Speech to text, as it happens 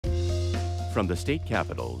From the state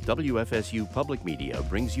capitol, WFSU Public Media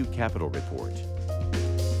brings you Capitol Report.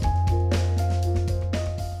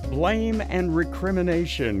 Blame and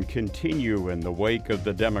recrimination continue in the wake of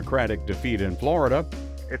the Democratic defeat in Florida.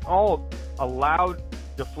 It's all a loud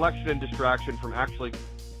deflection and distraction from actually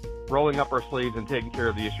rolling up our sleeves and taking care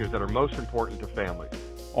of the issues that are most important to families.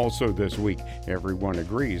 Also this week, everyone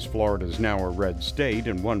agrees Florida is now a red state,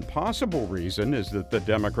 and one possible reason is that the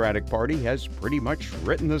Democratic Party has pretty much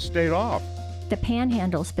written the state off. The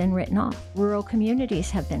panhandle's been written off. Rural communities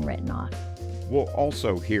have been written off. We'll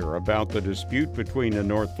also hear about the dispute between a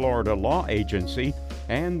North Florida law agency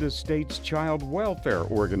and the state's child welfare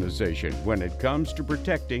organization when it comes to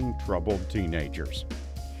protecting troubled teenagers.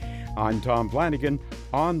 I'm Tom Flanagan,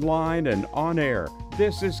 online and on air.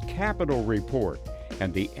 This is Capitol Report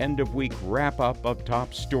and the end-of-week wrap-up of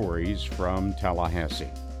top stories from Tallahassee.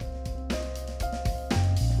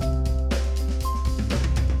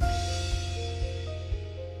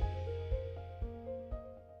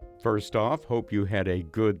 First off, hope you had a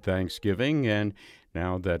good Thanksgiving, and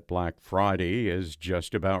now that Black Friday is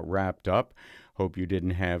just about wrapped up, hope you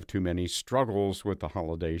didn't have too many struggles with the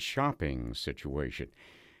holiday shopping situation.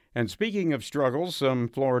 And speaking of struggles, some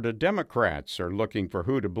Florida Democrats are looking for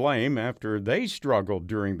who to blame after they struggled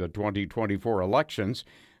during the 2024 elections.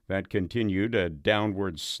 That continued a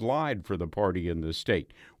downward slide for the party in the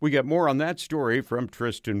state. We get more on that story from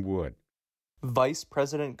Tristan Wood. Vice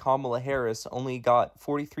President Kamala Harris only got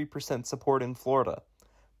 43% support in Florida.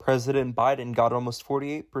 President Biden got almost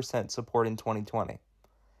 48% support in 2020.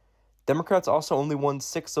 Democrats also only won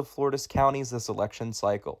 6 of Florida's counties this election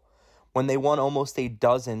cycle, when they won almost a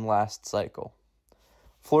dozen last cycle.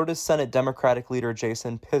 Florida's Senate Democratic leader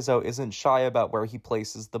Jason Pizzo isn't shy about where he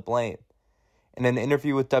places the blame. In an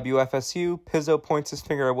interview with WFSU, Pizzo points his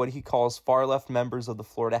finger at what he calls far-left members of the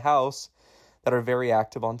Florida House that are very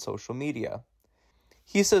active on social media.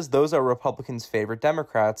 He says those are Republicans' favorite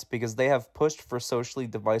Democrats because they have pushed for socially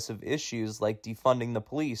divisive issues like defunding the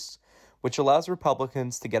police, which allows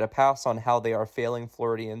Republicans to get a pass on how they are failing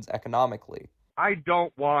Floridians economically. I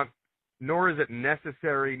don't want, nor is it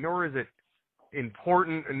necessary, nor is it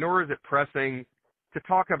important, nor is it pressing to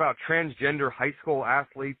talk about transgender high school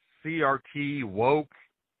athletes, CRT, woke,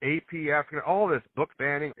 AP, African, all this book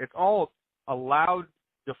banning. It's all a loud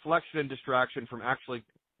deflection and distraction from actually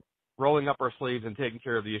rolling up our sleeves and taking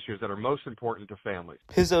care of the issues that are most important to families.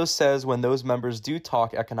 Pizzo says when those members do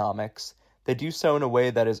talk economics, they do so in a way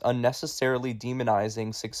that is unnecessarily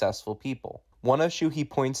demonizing successful people. One issue he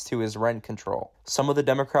points to is rent control. Some of the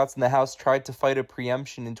Democrats in the House tried to fight a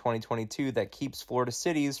preemption in 2022 that keeps Florida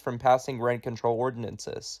cities from passing rent control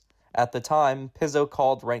ordinances. At the time, Pizzo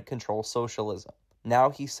called rent control socialism. Now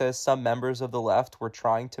he says some members of the left were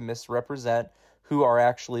trying to misrepresent who are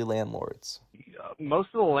actually landlords. Most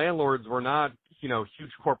of the landlords were not,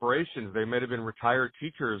 huge corporations. They may have been retired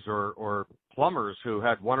teachers or plumbers who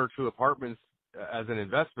had 1 or 2 apartments as an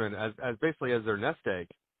investment, as basically as their nest egg.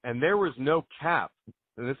 And there was no cap.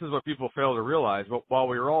 And this is what people fail to realize. But while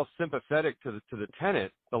we were all sympathetic to the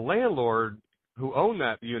tenant, the landlord who owned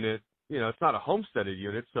that unit, it's not a homesteaded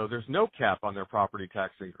unit, so there's no cap on their property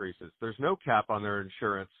tax increases. There's no cap on their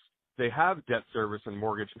insurance. They have debt service and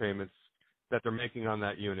mortgage payments that they're making on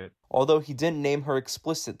that unit. Although he didn't name her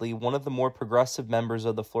explicitly, one of the more progressive members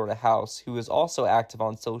of the Florida House, who is also active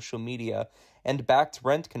on social media and backed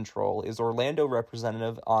rent control, is Orlando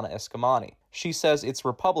Representative Anna Escamani. She says it's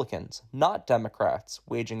Republicans, not Democrats,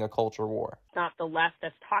 waging a culture war. It's not the left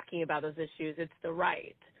that's talking about those issues, it's the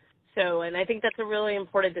right. So, and I think that's a really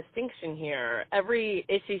important distinction here. Every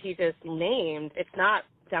issue he just named, it's not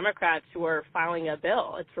Democrats who are filing a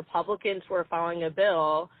bill. It's Republicans who are filing a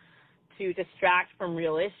bill to distract from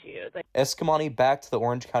real issues. Escamani backed the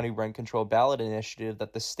Orange County rent control ballot initiative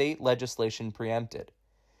that the state legislation preempted.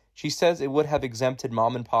 She says it would have exempted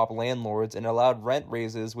mom-and-pop landlords and allowed rent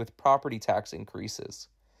raises with property tax increases.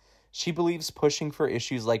 She believes pushing for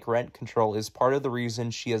issues like rent control is part of the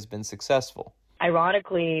reason she has been successful.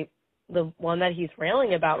 Ironically, the one that he's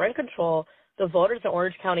railing about, rent control, the voters in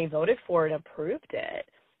Orange County voted for it and approved it.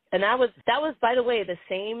 And that was, by the way, the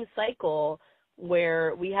same cycle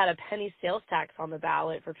where we had a penny sales tax on the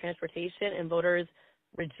ballot for transportation, and voters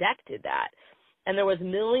rejected that. And there was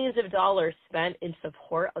millions of dollars spent in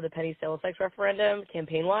support of the penny sales tax referendum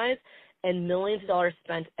campaign-wise, and millions of dollars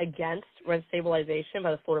spent against rent stabilization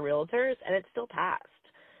by the Florida realtors, and it still passed.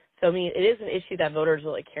 So, I mean, it is an issue that voters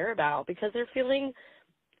really care about because they're feeling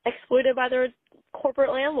exploited by their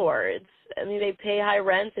corporate landlords. I mean, they pay high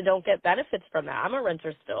rents and don't get benefits from that. I'm a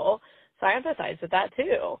renter still, So I empathize with that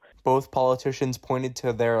too. Both politicians pointed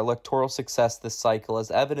to their electoral success this cycle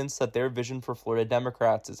as evidence that their vision for Florida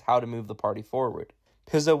Democrats is how to move the party forward.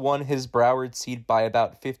 Pizzo won his Broward seat by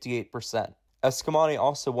about 58%. Escamani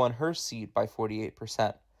also won her seat by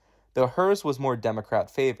 48%, though hers was more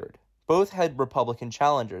Democrat-favored. Both had Republican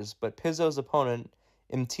challengers, but Pizzo's opponent,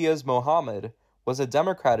 Imtiaz Mohammed, was a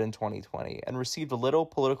Democrat in 2020 and received little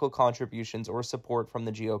political contributions or support from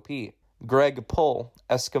the GOP. Greg Pull,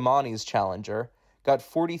 Escamani's challenger, got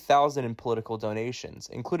 $40,000 in political donations,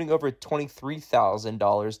 including over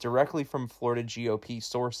 $23,000 directly from Florida GOP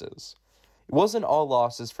sources. It wasn't all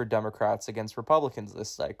losses for Democrats against Republicans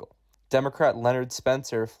this cycle. Democrat Leonard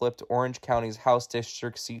Spencer flipped Orange County's House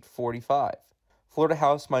District Seat 45. Florida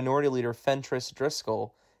House Minority Leader Fentress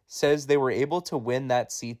Driscoll says they were able to win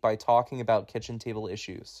that seat by talking about kitchen table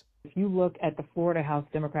issues. If you look at the Florida House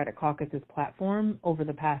Democratic Caucus's platform over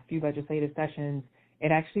the past few legislative sessions,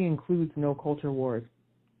 it actually includes no culture wars.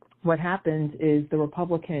 What happens is the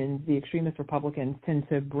Republicans, the extremist Republicans, tend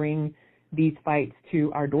to bring these fights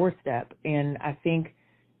to our doorstep. And I think,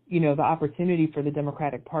 the opportunity for the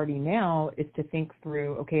Democratic Party now is to think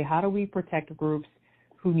through, okay, how do we protect groups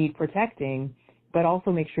who need protecting, but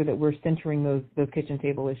also make sure that we're centering those kitchen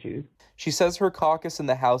table issues. She says her caucus in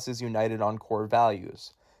the House is united on core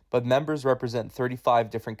values, but members represent 35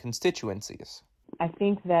 different constituencies. I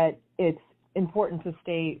think that it's important to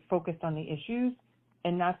stay focused on the issues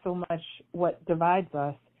and not so much what divides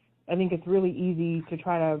us. I think it's really easy to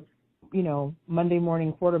try to, Monday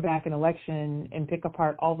morning quarterback an election and pick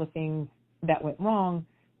apart all the things that went wrong.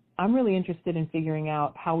 I'm really interested in figuring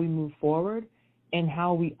out how we move forward and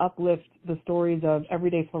how we uplift the stories of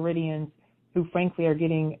everyday Floridians who, frankly, are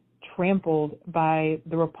getting trampled by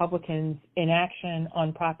the Republicans' inaction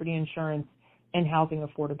on property insurance and housing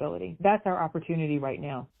affordability. That's our opportunity right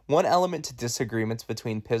now. One element to disagreements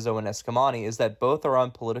between Pizzo and Escamani is that both are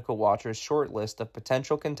on Political Watcher's short list of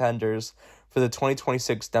potential contenders for the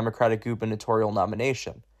 2026 Democratic gubernatorial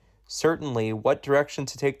nomination. Certainly, what direction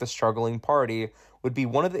to take the struggling party would be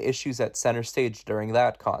one of the issues at center stage during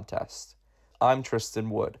that contest. I'm Tristan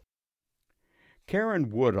Wood. Karen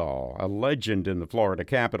Woodall, a legend in the Florida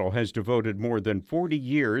Capitol, has devoted more than 40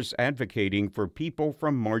 years advocating for people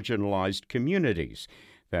from marginalized communities.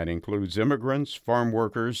 That includes immigrants, farm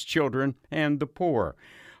workers, children, and the poor.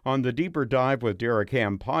 On the Deeper Dive with Derek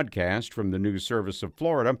Ham podcast from the News Service of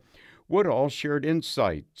Florida, Woodall shared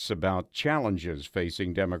insights about challenges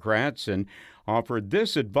facing Democrats and offered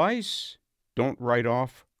this advice: don't write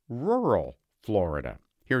off rural Florida.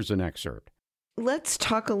 Here's an excerpt. Let's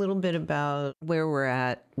talk a little bit about where we're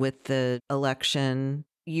at with the election.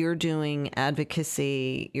 You're doing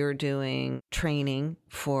advocacy, you're doing training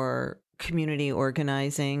for community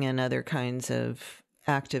organizing and other kinds of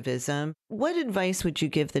activism. What advice would you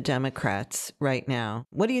give the Democrats right now?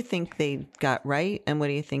 What do you think they got right and what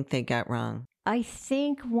do you think they got wrong? I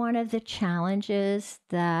think one of the challenges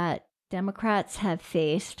that Democrats have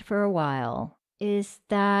faced for a while is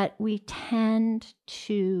that we tend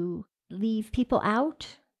to leave people out.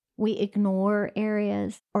 We ignore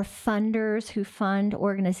areas or funders who fund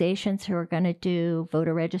organizations who are going to do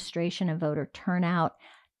voter registration and voter turnout.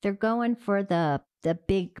 They're going for the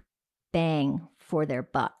big bang for their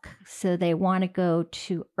buck. So they want to go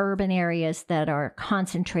to urban areas that are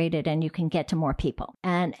concentrated and you can get to more people.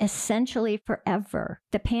 And essentially forever,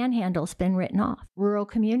 the panhandle's been written off. Rural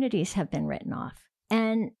communities have been written off.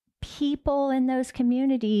 And people in those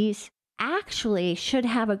communities actually should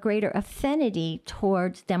have a greater affinity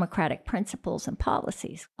towards democratic principles and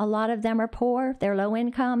policies. A lot of them are poor, they're low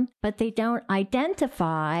income, but they don't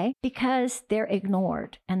identify because they're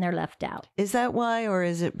ignored and they're left out. Is that why, or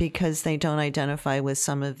is it because they don't identify with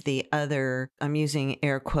some of the other, I'm using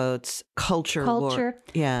air quotes, culture?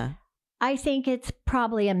 Yeah. I think it's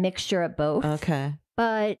probably a mixture of both. Okay.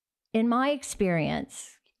 But in my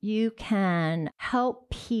experience, you can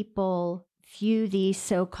help people view these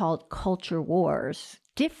so-called culture wars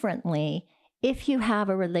differently if you have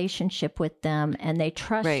a relationship with them and they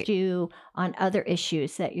trust you on other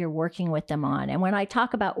issues that you're working with them on. And when I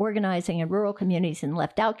talk about organizing in rural communities and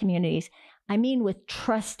left out communities, I mean with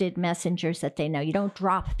trusted messengers that they know. You don't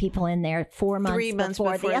drop people in there 4 months 3 months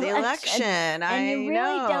before the election. And you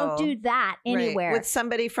really don't do that anywhere. With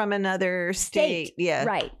somebody from another state. Yeah.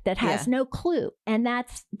 Right. That has no clue. And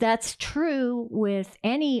that's true with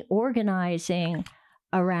any organizing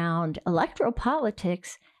around electoral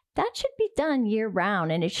politics. that should be done year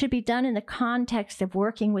round, and it should be done in the context of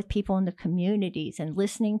working with people in the communities and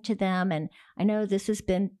listening to them. And I know this has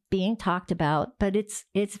been being talked about, but it's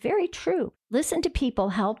very true. Listen to people,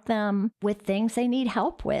 help them with things they need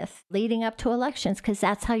help with leading up to elections, because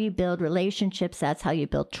that's how you build relationships, that's how you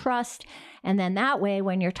build trust. And then that way,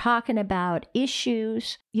 when you're talking about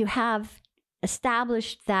issues, you have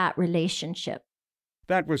established that relationship.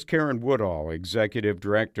 That was Karen Woodall, Executive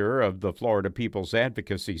Director of the Florida People's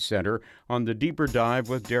Advocacy Center, on the Deeper Dive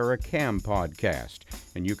with Derek Ham podcast.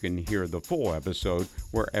 And you can hear the full episode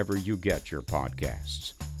wherever you get your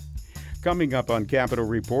podcasts. Coming up on Capitol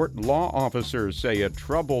Report, law officers say a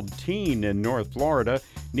troubled teen in North Florida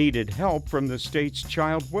needed help from the state's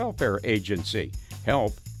child welfare agency.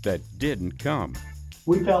 Help that didn't come.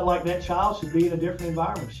 We felt like that child should be in a different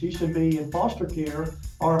environment. She should be in foster care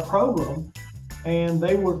or a program, and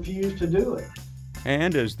they refused to do it.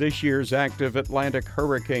 And as this year's active Atlantic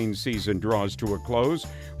hurricane season draws to a close,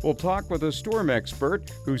 we'll talk with a storm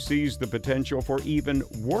expert who sees the potential for even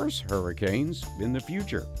worse hurricanes in the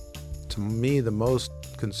future. To me, the most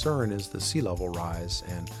concern is the sea level rise,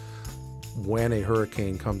 and when a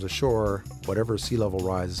hurricane comes ashore, whatever sea level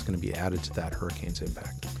rise is going to be added to that hurricane's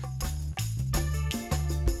impact.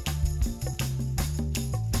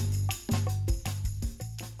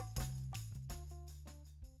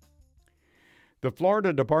 The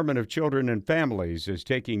Florida Department of Children and Families is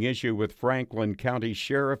taking issue with Franklin County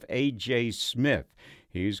Sheriff A.J. Smith.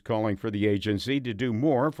 He's calling for the agency to do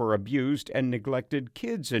more for abused and neglected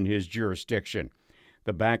kids in his jurisdiction.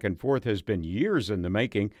 The back and forth has been years in the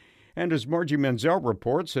making, and as Margie Menzel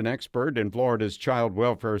reports, an expert in Florida's child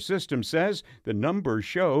welfare system says the numbers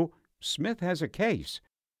show Smith has a case.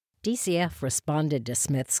 DCF responded to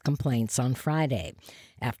Smith's complaints on Friday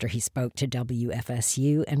after he spoke to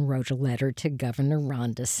WFSU and wrote a letter to Governor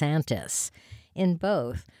Ron DeSantis. In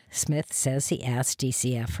both, Smith says he asked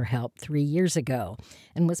DCF for help 3 years ago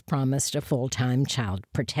and was promised a full-time child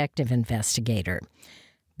protective investigator.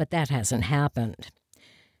 But that hasn't happened.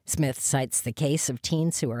 Smith cites the case of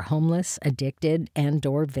teens who are homeless, addicted,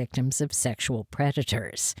 and/or victims of sexual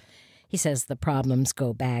predators. He says the problems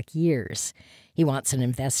go back years. He wants an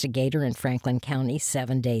investigator in Franklin County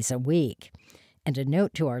 7 days a week. And a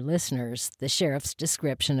note to our listeners, the sheriff's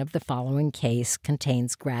description of the following case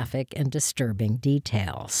contains graphic and disturbing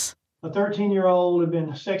details. A 13-year-old had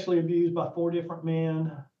been sexually abused by 4 different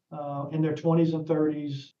men in their 20s and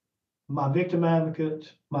 30s. My victim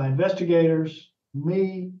advocate, my investigators,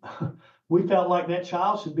 me, we felt like that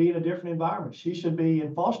child should be in a different environment. She should be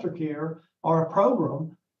in foster care or a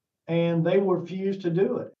program, and they refused to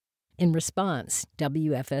do it. In response,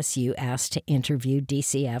 WFSU asked to interview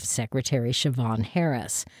DCF Secretary Siobhan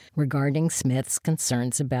Harris regarding Smith's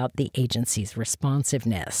concerns about the agency's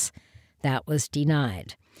responsiveness. That was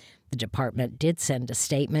denied. The department did send a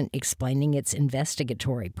statement explaining its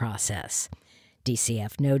investigatory process.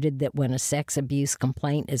 DCF noted that when a sex abuse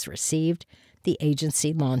complaint is received, the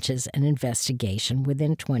agency launches an investigation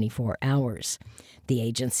within 24 hours. The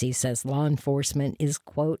agency says law enforcement is,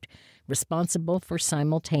 quote, responsible for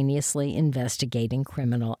simultaneously investigating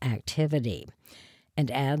criminal activity,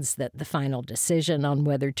 and adds that the final decision on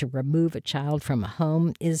whether to remove a child from a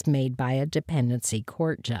home is made by a dependency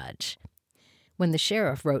court judge. When the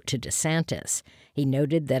sheriff wrote to DeSantis, he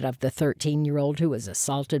noted that of the 13-year-old who was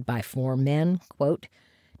assaulted by 4 men, quote,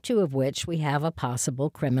 2 of which we have a possible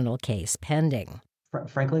criminal case pending.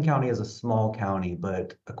 Franklin County is a small county,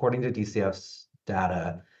 but according to DCF's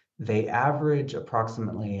data, they average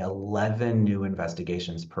approximately 11 new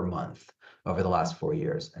investigations per month over the last 4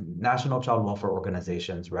 years. And national child welfare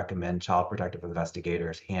organizations recommend child protective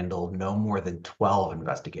investigators handle no more than 12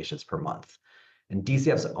 investigations per month. And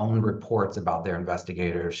DCF's own reports about their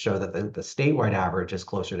investigators show that the statewide average is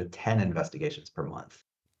closer to 10 investigations per month.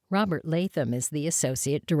 Robert Latham is the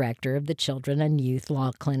Associate Director of the Children and Youth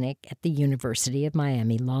Law Clinic at the University of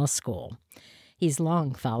Miami Law School. He's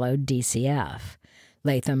long followed DCF.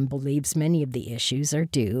 Latham believes many of the issues are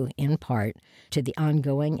due, in part, to the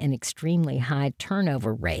ongoing and extremely high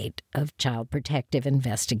turnover rate of child protective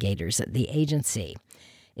investigators at the agency.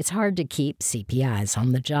 It's hard to keep CPIs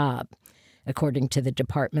on the job. According to the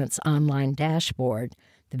department's online dashboard,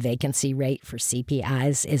 the vacancy rate for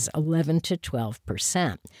CPIs is 11 to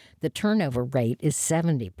 12%. The turnover rate is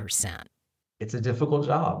 70%. It's a difficult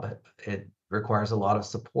job. It requires a lot of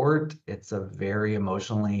support. It's a very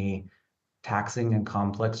emotionally taxing and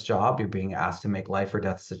complex job. You're being asked to make life or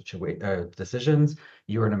death decisions.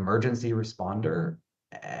 You're an emergency responder,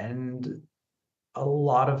 and a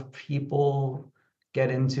lot of people get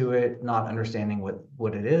into it not understanding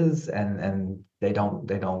what it is, and they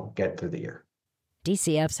don't get through the year.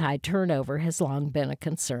 DCF's high turnover has long been a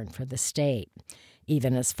concern for the state.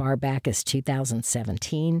 Even as far back as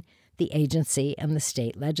 2017, the agency and the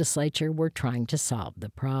state legislature were trying to solve the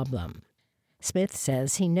problem. Smith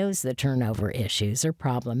says he knows the turnover issues are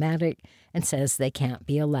problematic and says they can't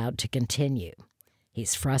be allowed to continue.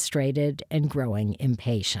 He's frustrated and growing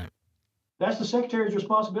impatient. That's the secretary's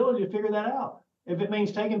responsibility to figure that out. If it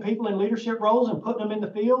means taking people in leadership roles and putting them in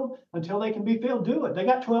the field until they can be filled, do it. They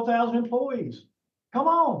got 12,000 employees. Come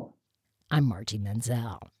on. I'm Margie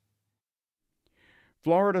Menzel.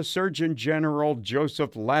 Florida Surgeon General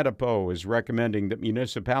Joseph Ladapo is recommending that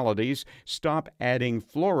municipalities stop adding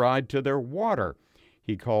fluoride to their water.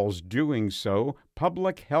 He calls doing so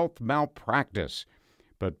public health malpractice.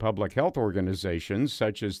 But public health organizations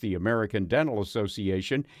such as the American Dental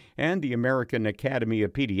Association and the American Academy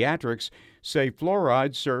of Pediatrics say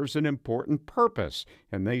fluoride serves an important purpose,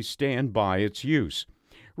 and they stand by its use.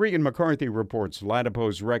 Regan McCarthy reports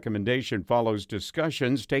Ladapo's recommendation follows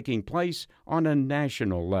discussions taking place on a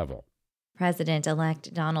national level.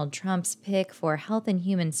 President-elect Donald Trump's pick for Health and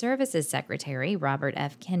Human Services Secretary Robert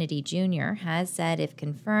F. Kennedy Jr. has said if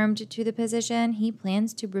confirmed to the position, he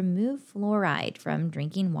plans to remove fluoride from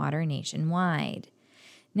drinking water nationwide.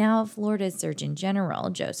 Now, Florida's Surgeon General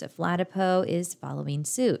Joseph Ladapo is following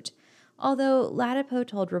suit. Although Ladapo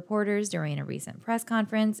told reporters during a recent press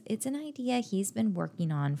conference it's an idea he's been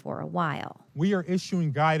working on for a while. We are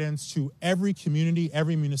issuing guidance to every community,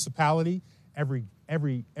 every municipality, every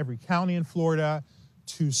county in Florida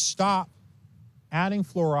to stop adding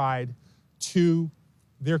fluoride to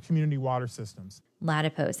their community water systems.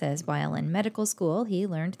 Ladapo says while in medical school, he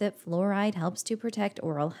learned that fluoride helps to protect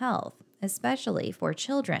oral health, especially for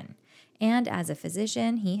children. And as a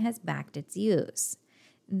physician, he has backed its use.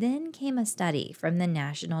 Then came a study from the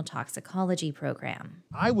National Toxicology Program.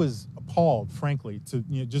 I was appalled, frankly,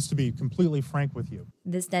 just to be completely frank with you.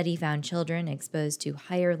 The study found children exposed to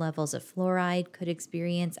higher levels of fluoride could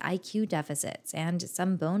experience IQ deficits and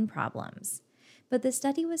some bone problems. But the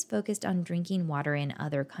study was focused on drinking water in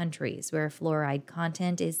other countries where fluoride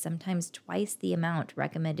content is sometimes twice the amount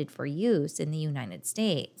recommended for use in the United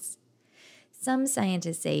States. Some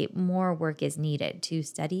scientists say more work is needed to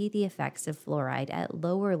study the effects of fluoride at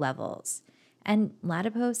lower levels, and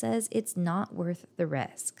Ladapo says it's not worth the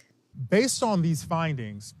risk. Based on these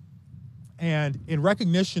findings, and in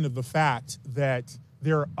recognition of the fact that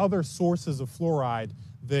there are other sources of fluoride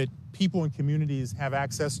that people in communities have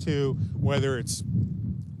access to, whether it's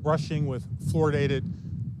brushing with fluoridated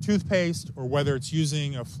toothpaste or whether it's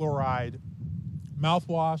using a fluoride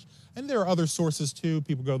mouthwash, and there are other sources too.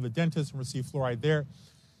 People go to the dentist and receive fluoride there.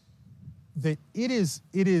 That it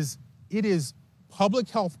is public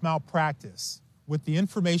health malpractice with the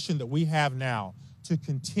information that we have now to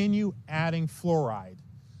continue adding fluoride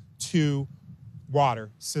to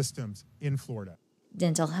water systems in Florida.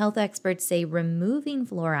 Dental health experts say removing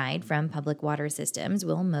fluoride from public water systems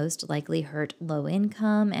will most likely hurt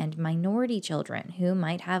low-income and minority children who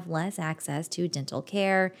might have less access to dental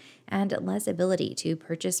care and less ability to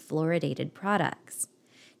purchase fluoridated products.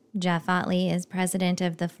 Jeff Otley is president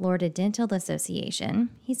of the Florida Dental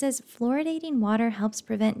Association. He says fluoridating water helps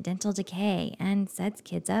prevent dental decay and sets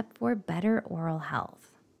kids up for better oral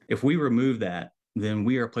health. If we remove that, then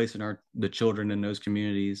we are placing the children in those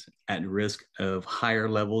communities at risk of higher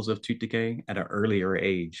levels of tooth decay at an earlier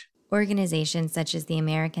age. Organizations such as the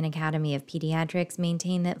American Academy of Pediatrics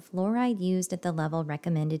maintain that fluoride used at the level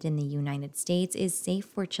recommended in the United States is safe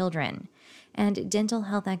for children. And dental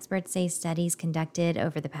health experts say studies conducted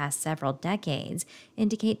over the past several decades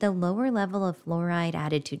indicate the lower level of fluoride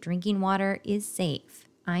added to drinking water is safe.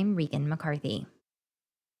 I'm Regan McCarthy.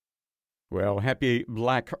 Well, happy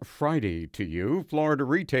Black Friday to you. Florida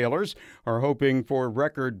retailers are hoping for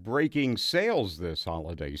record-breaking sales this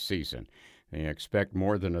holiday season. They expect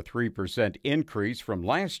more than a 3% increase from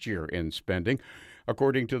last year in spending.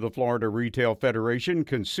 According to the Florida Retail Federation,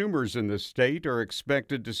 consumers in the state are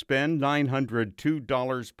expected to spend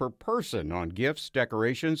 $902 per person on gifts,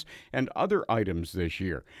 decorations, and other items this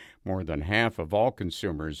year. More than half of all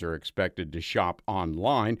consumers are expected to shop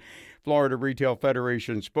online. Florida Retail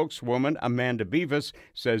Federation spokeswoman Amanda Beavis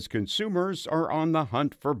says consumers are on the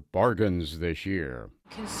hunt for bargains this year.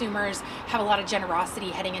 Consumers have a lot of generosity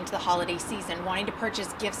heading into the holiday season, wanting to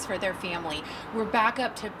purchase gifts for their family. We're back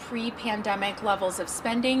up to pre-pandemic levels of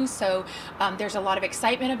spending, so there's a lot of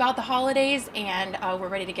excitement about the holidays, and we're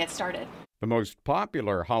ready to get started. The most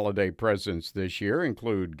popular holiday presents this year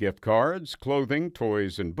include gift cards, clothing,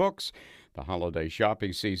 toys, and books. The holiday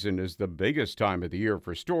shopping season is the biggest time of the year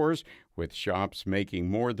for stores, with shops making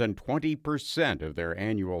more than 20% of their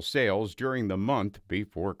annual sales during the month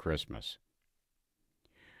before Christmas.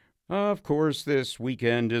 Of course, this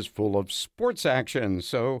weekend is full of sports action,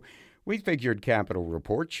 so we figured Capitol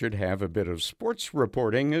Report should have a bit of sports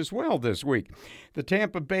reporting as well this week. The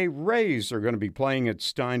Tampa Bay Rays are going to be playing at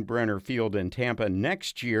Steinbrenner Field in Tampa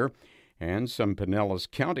next year, and some Pinellas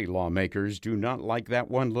County lawmakers do not like that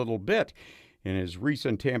one little bit. In his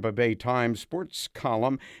recent Tampa Bay Times sports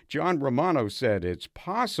column, John Romano said it's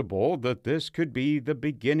possible that this could be the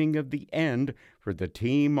beginning of the end for the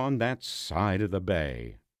team on that side of the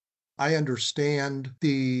bay. I understand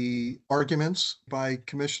the arguments by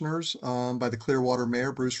commissioners, by the Clearwater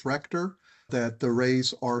Mayor, Bruce Rector, that the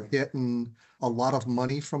Rays are getting a lot of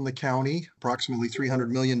money from the county, approximately $300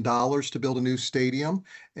 million to build a new stadium,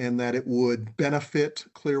 and that it would benefit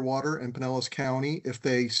Clearwater and Pinellas County if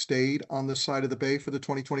they stayed on this side of the bay for the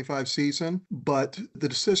 2025 season. But the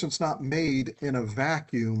decision's not made in a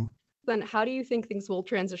vacuum. Then how do you think things will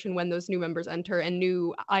transition when those new members enter and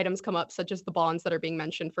new items come up, such as the bonds that are being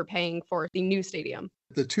mentioned for paying for the new stadium?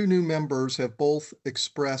 The two new members have both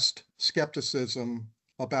expressed skepticism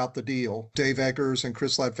about the deal. Dave Eggers and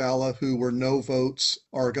Chris Latvala, who were no votes,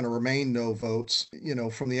 are going to remain no votes. You know,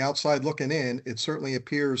 from the outside looking in, it certainly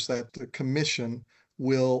appears that the commission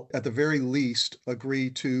will, at the very least, agree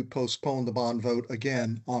to postpone the bond vote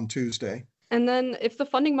again on Tuesday. And then if the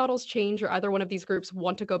funding models change or either one of these groups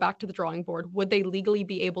want to go back to the drawing board, would they legally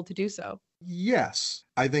be able to do so? Yes.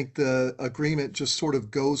 I think the agreement just sort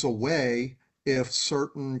of goes away if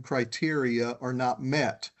certain criteria are not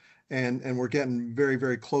met. And we're getting very,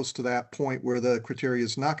 very close to that point where the criteria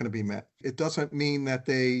is not going to be met. It doesn't mean that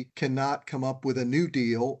they cannot come up with a new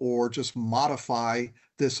deal or just modify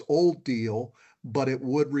this old deal, but it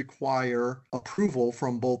would require approval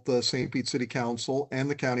from both the St. Pete City Council and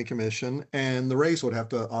the County Commission, and the Rays would have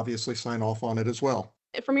to obviously sign off on it as well.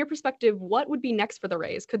 From your perspective, what would be next for the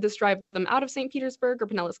Rays? Could this drive them out of St. Petersburg or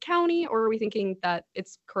Pinellas County, or are we thinking that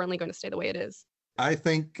it's currently going to stay the way it is? I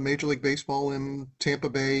think Major League Baseball in Tampa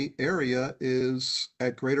Bay area is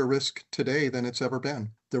at greater risk today than it's ever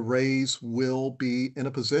been. The Rays will be in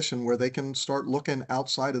a position where they can start looking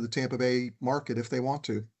outside of the Tampa Bay market if they want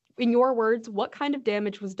to. In your words, what kind of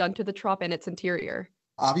damage was done to the Trop and its interior?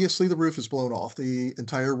 Obviously, the roof is blown off. The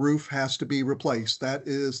entire roof has to be replaced. That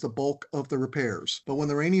is the bulk of the repairs. But when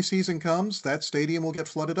the rainy season comes, that stadium will get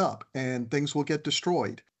flooded up and things will get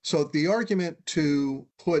destroyed. So the argument to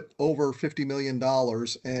put over $50 million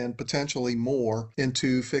and potentially more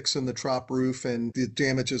into fixing the Trop roof and the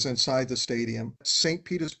damages inside the stadium, St.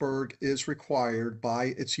 Petersburg is required by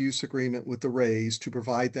its use agreement with the Rays to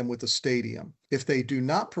provide them with a stadium. If they do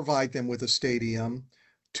not provide them with a stadium,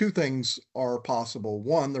 two things are possible.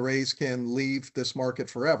 One, the Rays can leave this market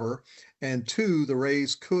forever. And two, the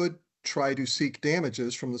Rays could try to seek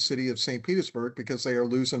damages from the city of St. Petersburg because they are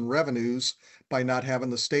losing revenues by not having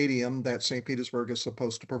the stadium that St. Petersburg is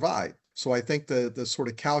supposed to provide. So I think the sort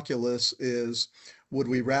of calculus is, would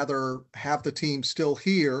we rather have the team still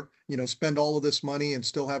here, spend all of this money and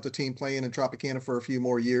still have the team playing in Tropicana for a few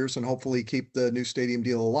more years and hopefully keep the new stadium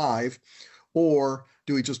deal alive? Or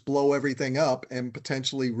do we just blow everything up and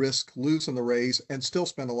potentially risk losing the Rays and still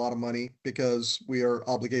spend a lot of money because we are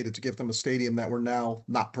obligated to give them a stadium that we're now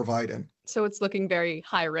not providing? So it's looking very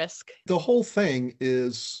high risk. The whole thing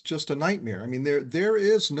is just a nightmare. I mean, there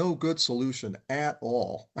is no good solution at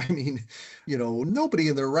all. I mean, nobody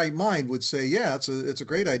in their right mind would say, yeah, it's a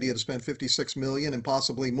great idea to spend $56 million and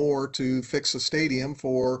possibly more to fix a stadium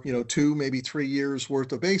for, 2, maybe 3 years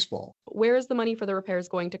worth of baseball. Where is the money for the repairs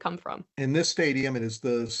going to come from? In this stadium, it is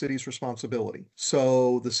the city's responsibility.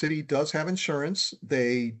 So the city does have insurance.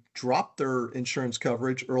 They dropped their insurance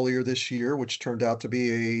coverage earlier this year, which turned out to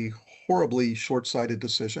be a horribly short-sighted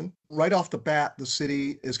decision. Right off the bat, the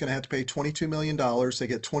city is going to have to pay $22 million. They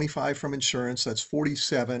get 25 from insurance. That's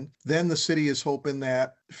 47. Then the city is hoping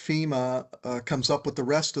that FEMA comes up with the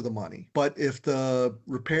rest of the money. But if the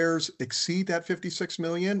repairs exceed that 56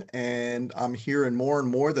 million, and I'm hearing more and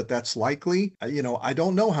more that that's likely, I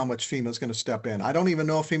don't know how much FEMA is going to step in. I don't even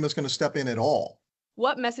know if FEMA is going to step in at all.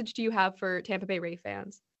 What message do you have for Tampa Bay Ray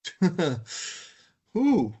fans?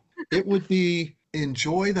 It would be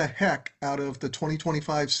enjoy the heck out of the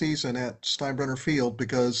 2025 season at Steinbrenner Field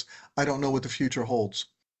because I don't know what the future holds.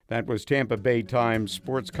 That was Tampa Bay Times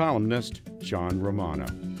sports columnist John Romano.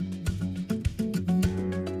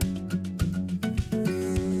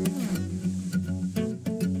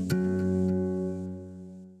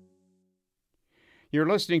 You're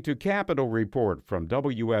listening to Capitol Report from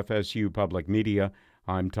WFSU Public Media.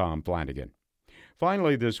 I'm Tom Flanagan.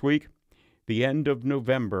 Finally this week, the end of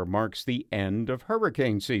November marks the end of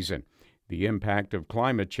hurricane season. The impact of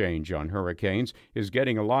climate change on hurricanes is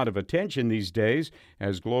getting a lot of attention these days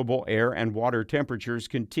as global air and water temperatures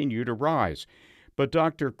continue to rise. But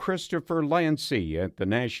Dr. Christopher Lancy at the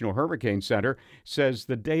National Hurricane Center says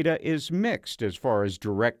the data is mixed as far as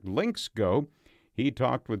direct links go. He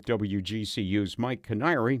talked with WGCU's Mike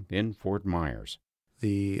Canary in Fort Myers.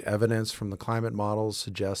 The evidence from the climate models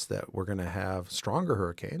suggests that we're going to have stronger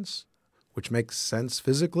hurricanes, which makes sense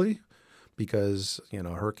physically because,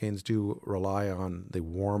 hurricanes do rely on the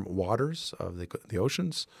warm waters of the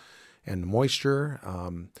oceans and moisture.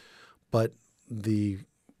 But the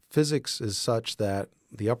physics is such that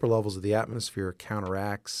the upper levels of the atmosphere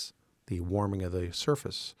counteracts the warming of the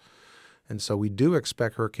surface. And so we do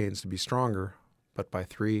expect hurricanes to be stronger, but by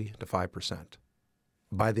 3 to 5%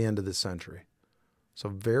 by the end of this century. So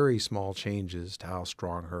very small changes to how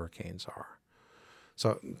strong hurricanes are.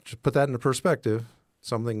 So to put that into perspective,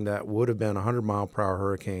 something that would have been a 100-mile-per-hour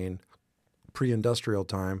hurricane pre-industrial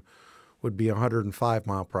time would be a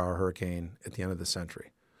 105-mile-per-hour hurricane at the end of the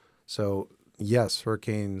century. So yes,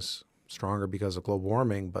 hurricanes stronger because of global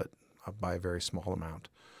warming, but by a very small amount.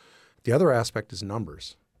 The other aspect is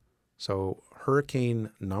numbers. So hurricane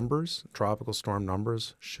numbers, tropical storm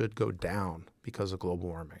numbers, should go down because of global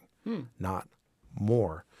warming, not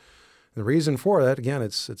more. And the reason for that, again,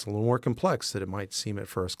 it's a little more complex than it might seem at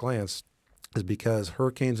first glance, is because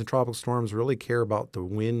hurricanes and tropical storms really care about the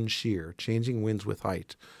wind shear, changing winds with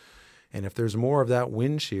height. And if there's more of that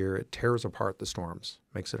wind shear, it tears apart the storms,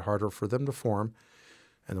 makes it harder for them to form,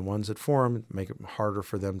 and the ones that form make it harder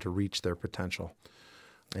for them to reach their potential.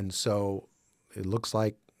 And so it looks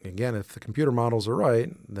like, again, if the computer models are right,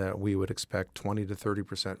 that we would expect 20 to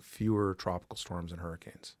 30% fewer tropical storms and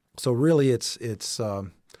hurricanes. So really, it's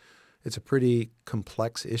a pretty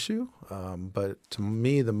complex issue, but to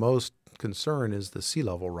me, the most concern is the sea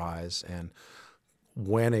level rise. And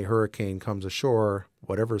when a hurricane comes ashore,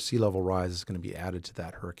 whatever sea level rise is going to be added to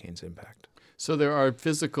that hurricane's impact. So there are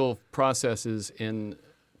physical processes in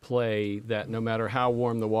play that no matter how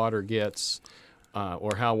warm the water gets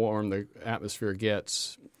or how warm the atmosphere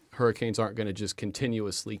gets, hurricanes aren't going to just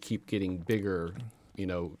continuously keep getting bigger.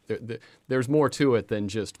 There's more to it than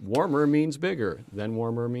just warmer means bigger, then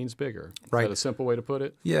warmer means bigger. Is that a simple way to put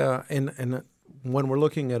it? Yeah, and when we're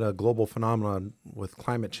looking at a global phenomenon with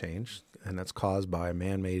climate change, and that's caused by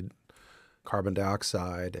man-made carbon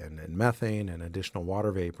dioxide and methane and additional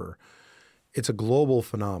water vapor, it's a global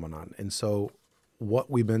phenomenon. And so what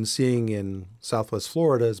we've been seeing in Southwest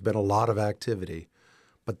Florida has been a lot of activity,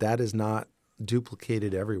 but that is not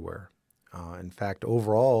duplicated everywhere. In fact,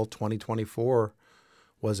 overall, 2024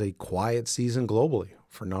 was a quiet season globally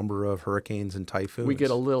for a number of hurricanes and typhoons. We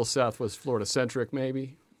get a little Southwest Florida-centric,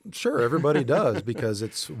 maybe? Sure, everybody does, because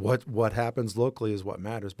it's what happens locally is what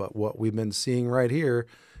matters. But what we've been seeing right here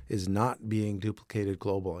is not being duplicated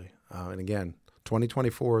globally. And again,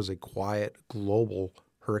 2024 is a quiet global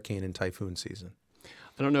hurricane and typhoon season.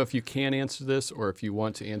 I don't know if you can answer this or if you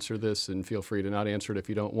want to answer this, and feel free to not answer it if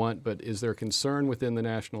you don't want, but is there concern within the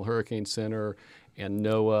National Hurricane Center and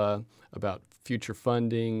NOAA about future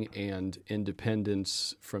funding and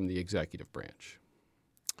independence from the executive branch?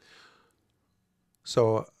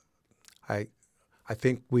 So I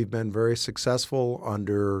think we've been very successful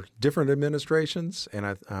under different administrations,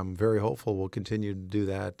 and I'm very hopeful we'll continue to do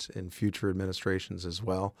that in future administrations as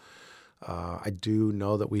well. I do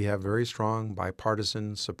know that we have very strong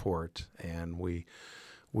bipartisan support, and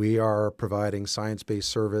we are providing science-based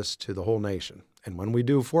service to the whole nation. And when we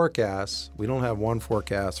do forecasts, we don't have one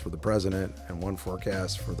forecast for the president and one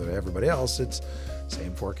forecast for everybody else. It's the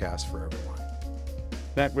same forecast for everyone.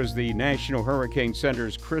 That was the National Hurricane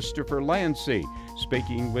Center's Christopher Lancy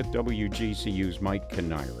speaking with WGCU's Mike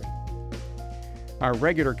Canary. Our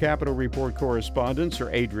regular Capitol Report correspondents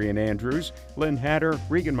are Adrian Andrews, Lynn Hatter,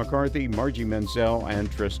 Regan McCarthy, Margie Menzel,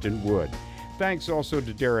 and Tristan Wood. Thanks also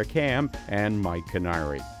to Derek Ham and Mike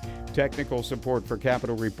Canary. Technical support for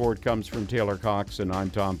Capitol Report comes from Taylor Cox, and I'm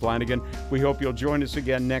Tom Flanagan. We hope you'll join us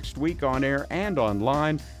again next week on air and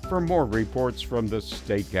online for more reports from the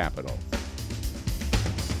state capitol.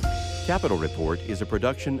 Capitol Report is a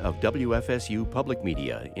production of WFSU Public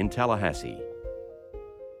Media in Tallahassee.